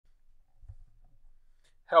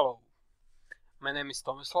Hello, my name is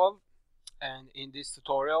Tomislav, and in this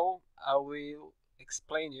tutorial I will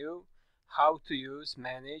explain you how to use,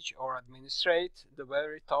 manage or administrate the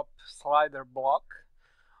very top slider block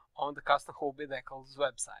on the Custom Hobby Decals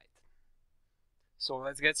website. So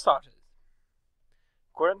let's get started.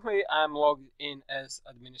 Currently I'm logged in as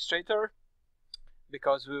administrator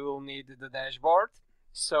because we will need the dashboard.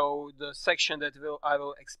 So the section that I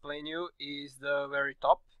will explain you is the very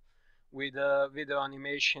top, with a video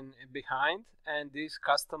animation behind and these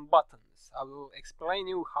custom buttons. I will explain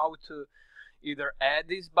you how to either add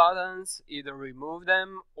these buttons, either remove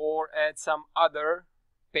them, or add some other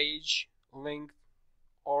page, link,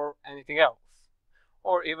 or anything else,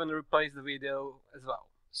 or even replace the video as well.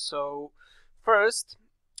 So first,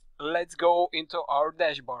 let's go into our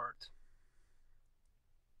dashboard.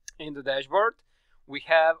 In the dashboard, we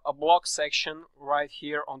have a block section right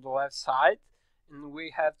here on the left side, and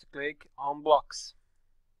we have to click on blocks.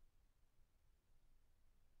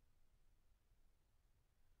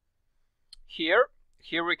 Here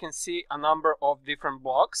we can see a number of different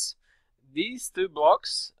blocks. These two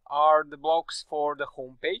blocks are the blocks for the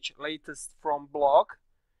home page. Latest from blog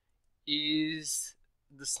is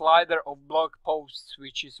the slider of blog posts,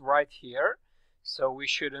 which is right here, so we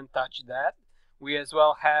shouldn't touch that. We as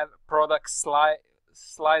well have product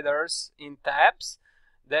sliders in tabs.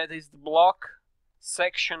 That is the block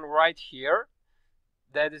section right here.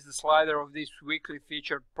 That is the slider of these weekly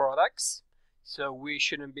featured products, so we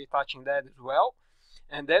shouldn't be touching that as well.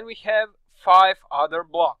 And then we have 5 other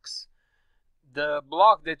blocks. The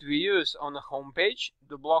block that we use on the home page,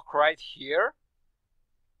 the block right here,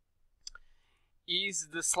 is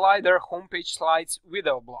the slider homepage slides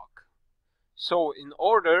video block. So in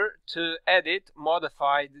order to edit,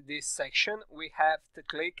 modify this section, we have to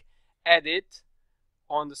click edit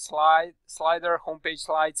on the slider homepage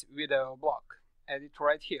slides video block. Edit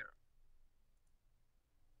right here.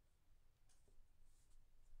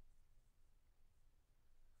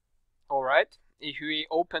 Alright, if we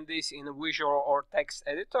open this in a visual or text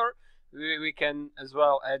editor, we can as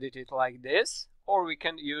well edit it like this, or we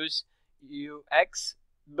can use UX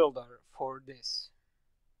Builder for this.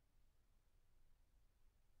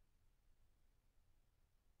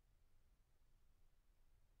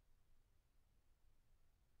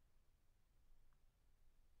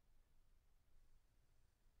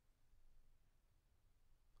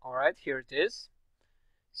 Alright, here it is.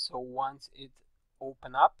 So once it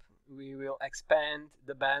open up, we will expand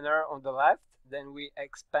the banner on the left, then we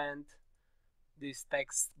expand this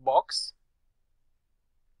text box.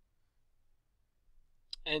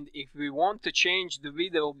 And if we want to change the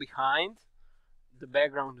video behind, the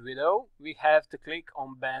background video, we have to click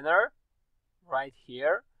on banner right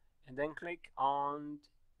here, and then click on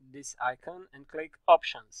this icon and click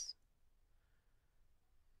options.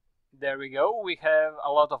 There we go. We have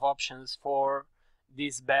a lot of options for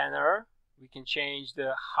this banner. We can change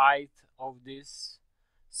the height of this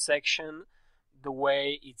section, the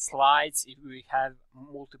way it slides if we have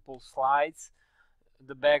multiple slides,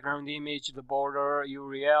 the background image, the border,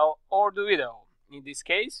 URL, or the video. In this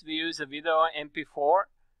case, we use a video MP4,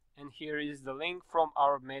 and here is the link from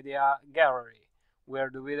our media gallery where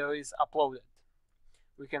the video is uploaded.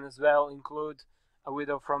 We can as well include a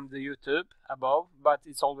video from the YouTube above, but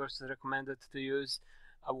it's always recommended to use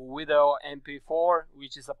a video MP4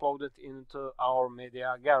 which is uploaded into our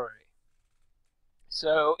media gallery.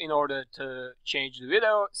 So in order to change the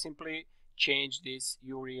video, simply change this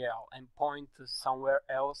URL and point to somewhere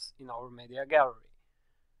else in our media gallery.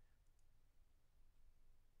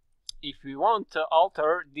 If we want to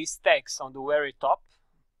alter this text on the very top,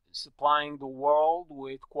 supplying the world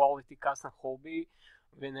with quality custom hobby,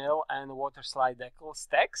 vinyl and water slide decals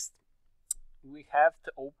text, we have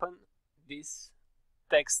to open this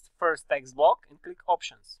first text block and click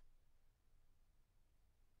options.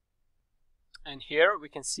 And here we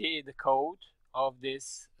can see the code of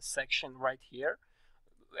this section right here.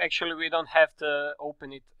 Actually, we don't have to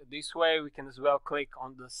open it this way. We can as well click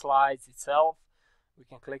on the slides itself. We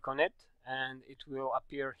can click on it and it will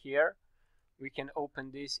appear here. We can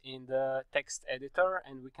open this in the text editor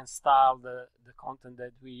and we can style the content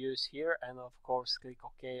that we use here, and of course click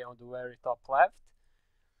OK on the very top left.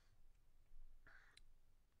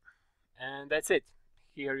 And that's it.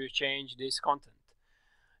 Here you change this content.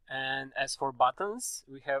 And as for buttons,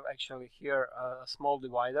 we have actually here a small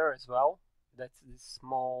divider as well. That's this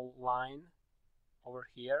small line over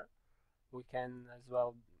here. We can as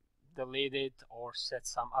well delete it or set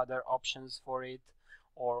some other options for it,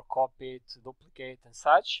 or copy it, duplicate and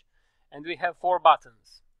such. And we have 4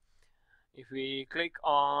 buttons. If we click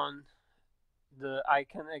on the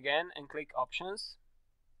icon again and click options,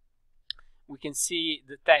 we can see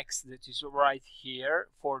the text that is right here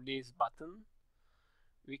for this button.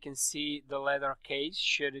 We can see the letter case,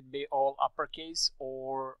 should it be all uppercase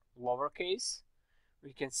or lowercase.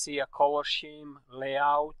 We can see a color scheme,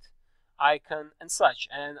 layout, icon, and such.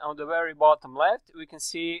 And on the very bottom left, we can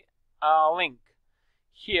see a link.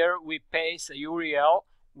 Here we paste a URL.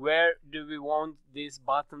 Where do we want this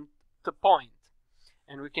button to point?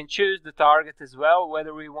 And we can choose the target as well,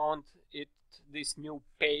 whether we want this new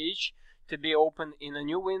page to be open in a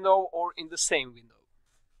new window or in the same window.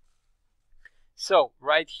 So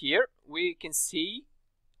right here we can see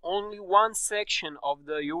only one section of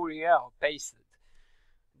the URL pasted.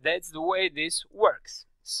 That's the way this works.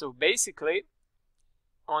 So basically,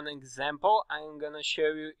 on an example, I'm gonna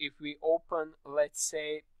show you. If we open, let's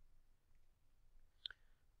say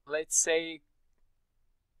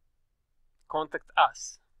Contact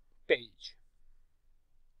Us page.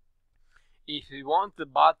 If we want the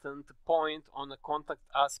button to point on the Contact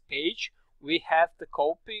Us page, we have to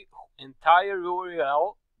copy entire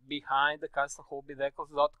URL behind the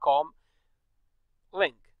customhobbydecals.com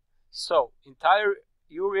link. So entire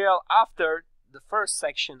URL after the first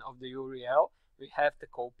section of the URL we have to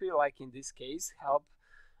copy, like in this case, help,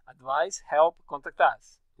 advice, help, contact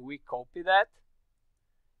us. We copy that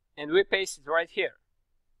and we paste it right here.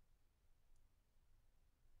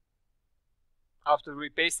 After we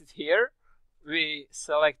paste it here, we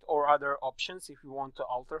select our other options if we want to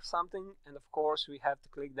alter something, and of course we have to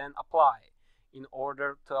click then apply in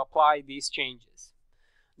order to apply these changes.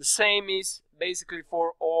 The same is basically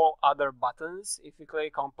for all other buttons. If you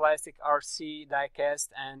click on plastic, RC, diecast,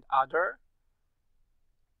 and other,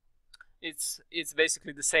 it's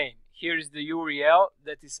basically the same. Here is the URL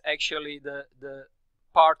that is actually the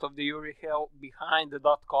part of the URL behind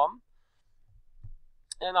the .com,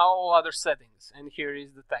 and all other settings. And here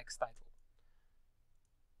is the text title.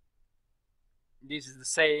 This is the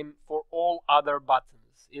same for all other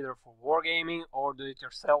buttons, either for wargaming or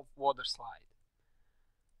do-it-yourself water slide.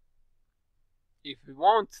 If we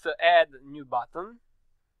want to add a new button,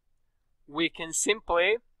 we can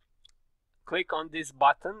simply click on this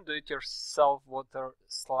button, do-it-yourself water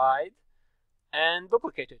slide, and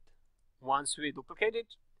duplicate it. Once we duplicate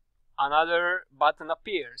it, another button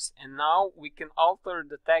appears, and now we can alter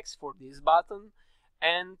the text for this button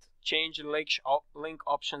and change the link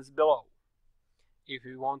options below. If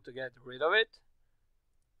we want to get rid of it,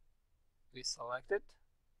 we select it.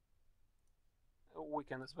 We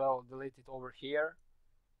can as well delete it over here.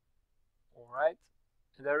 Alright,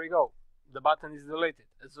 and there we go. The button is deleted.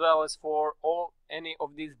 As well as for any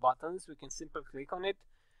of these buttons, we can simply click on it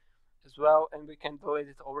as well, and we can delete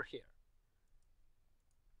it over here.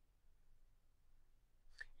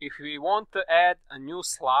 If we want to add a new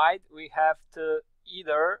slide, we have to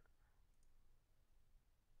either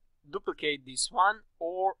duplicate this one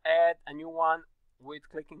or add a new one with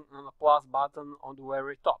clicking on the plus button on the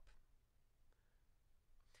very top.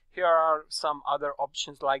 Here are some other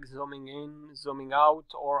options like zooming in, zooming out,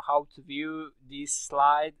 or how to view this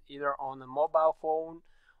slide either on a mobile phone,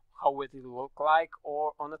 how it will look like,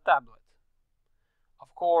 or on a tablet.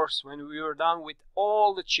 Of course, when we are done with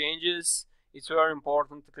all the changes, it's very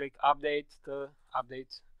important to click update to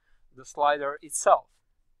update the slider itself.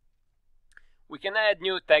 We can add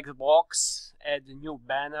new text blocks, add a new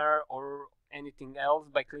banner, or anything else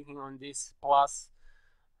by clicking on these plus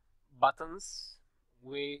buttons.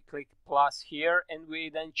 We click plus here and we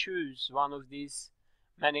then choose one of these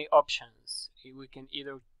many options. We can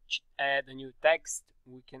either add a new text,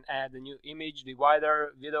 we can add a new image,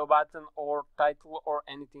 divider, video button, or title, or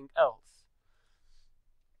anything else.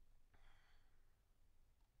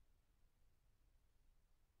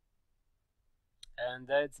 And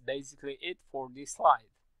that's basically it for this slide.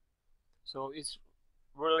 So it's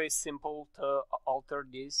really simple to alter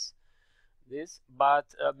this, but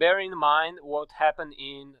bear in mind what happened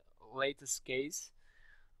in latest case.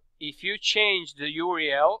 If you change the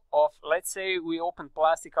URL of, let's say we open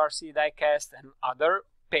plastic RC diecast and other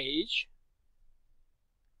page,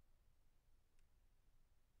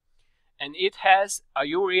 and it has a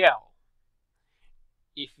URL.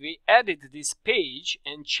 If we edit this page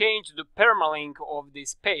and change the permalink of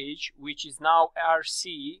this page, which is now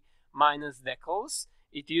RC minus decals,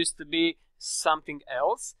 it used to be something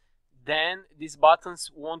else, then these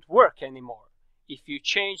buttons won't work anymore. If you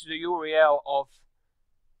change the URL of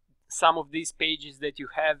some of these pages that you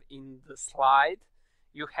have in the slide,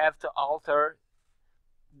 you have to alter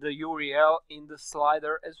the URL in the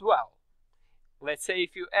slider as well. Let's say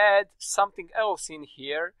if you add something else in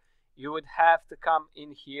here, you would have to come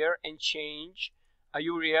in here and change a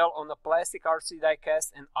URL on a plastic RC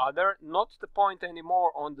diecast and other, not the point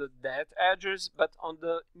anymore on the that address, but on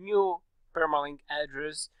the new permalink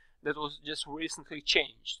address that was just recently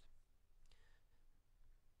changed.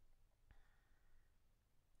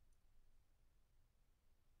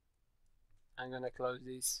 I'm gonna close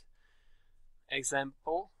this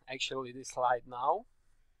example, actually this slide now,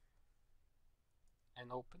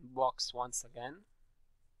 and open blocks once again.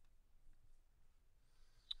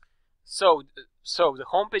 So the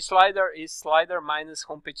homepage slider is slider minus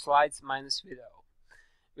homepage slides minus video.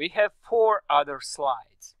 We have 4 other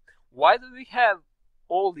slides. Why do we have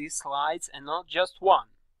all these slides and not just one?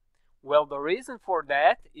 Well, the reason for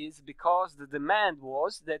that is because the demand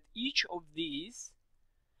was that each of these,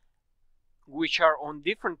 which are on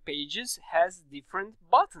different pages, has different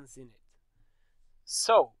buttons in it.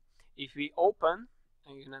 So if we open,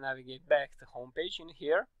 I'm going to navigate back to homepage in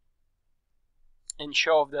here and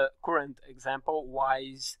show the current example why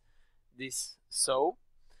is this so.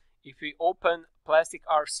 If we open plastic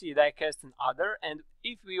RC diecast and other, and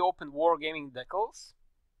if we open Wargaming decals,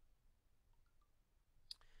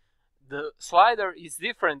 the slider is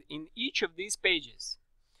different in each of these pages.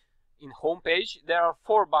 In homepage there are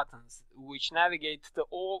 4 buttons which navigate to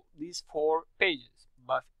all these 4 pages,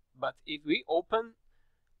 but if we open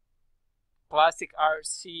plastic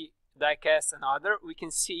RC diecast and other, we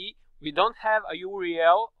can see we don't have a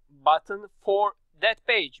URL button for that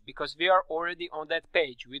page because we are already on that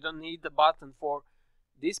page. We don't need the button for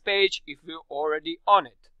this page if we're already on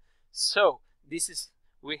it. So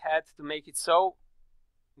we had to make it so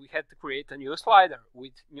we had to create a new slider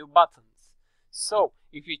with new buttons. So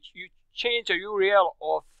if you change a URL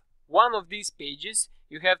of one of these pages,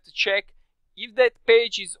 you have to check if that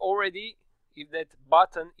page is already, if that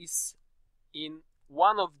button is in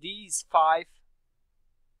one of these five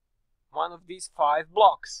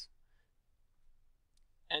blocks,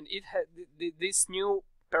 and this new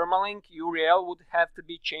permalink URL would have to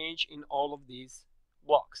be changed in all of these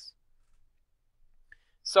blocks.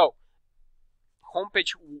 So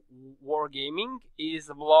homepage Wargaming is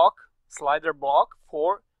a slider block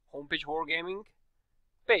for homepage Wargaming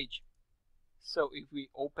page. So if we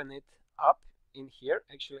open it up in here,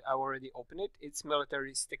 actually I already opened it, it's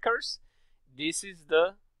military stickers. This is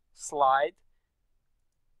the slide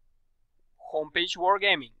homepage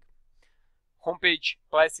Wargaming. Homepage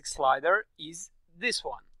plastic slider is this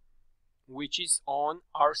one, which is on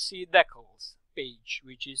RC decals page,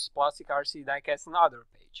 which is plastic RC diecast and other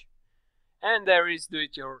page. And there is do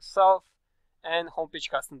it yourself and homepage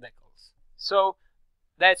custom decals. So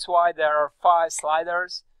that's why there are 5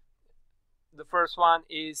 sliders. The first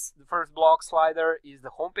block slider is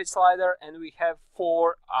the homepage slider, and we have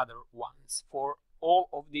 4 other ones for all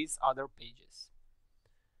of these other pages.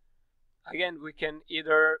 Again, we can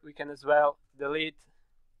as well delete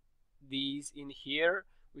these in here,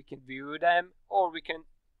 we can view them, or we can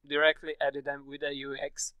directly edit them with a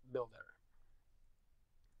UX builder.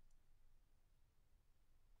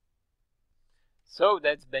 So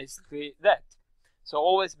that's basically that. So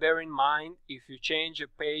always bear in mind, if you change a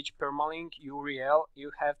page permalink URL,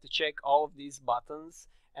 you have to check all of these buttons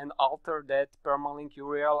and alter that permalink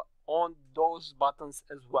URL on those buttons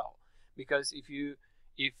as well. Because if you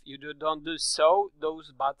don't do so,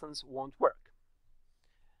 those buttons won't work.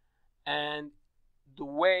 And the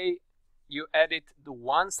way you edit the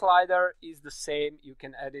one slider is the same. You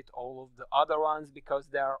can edit all of the other ones because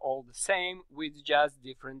they are all the same with just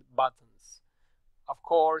different buttons. Of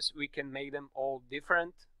course, we can make them all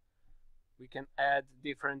different. We can add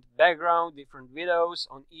different background, different videos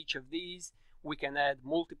on each of these. We can add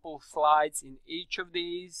multiple slides in each of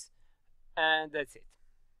these. And that's it.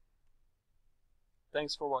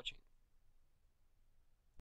 Thanks for watching.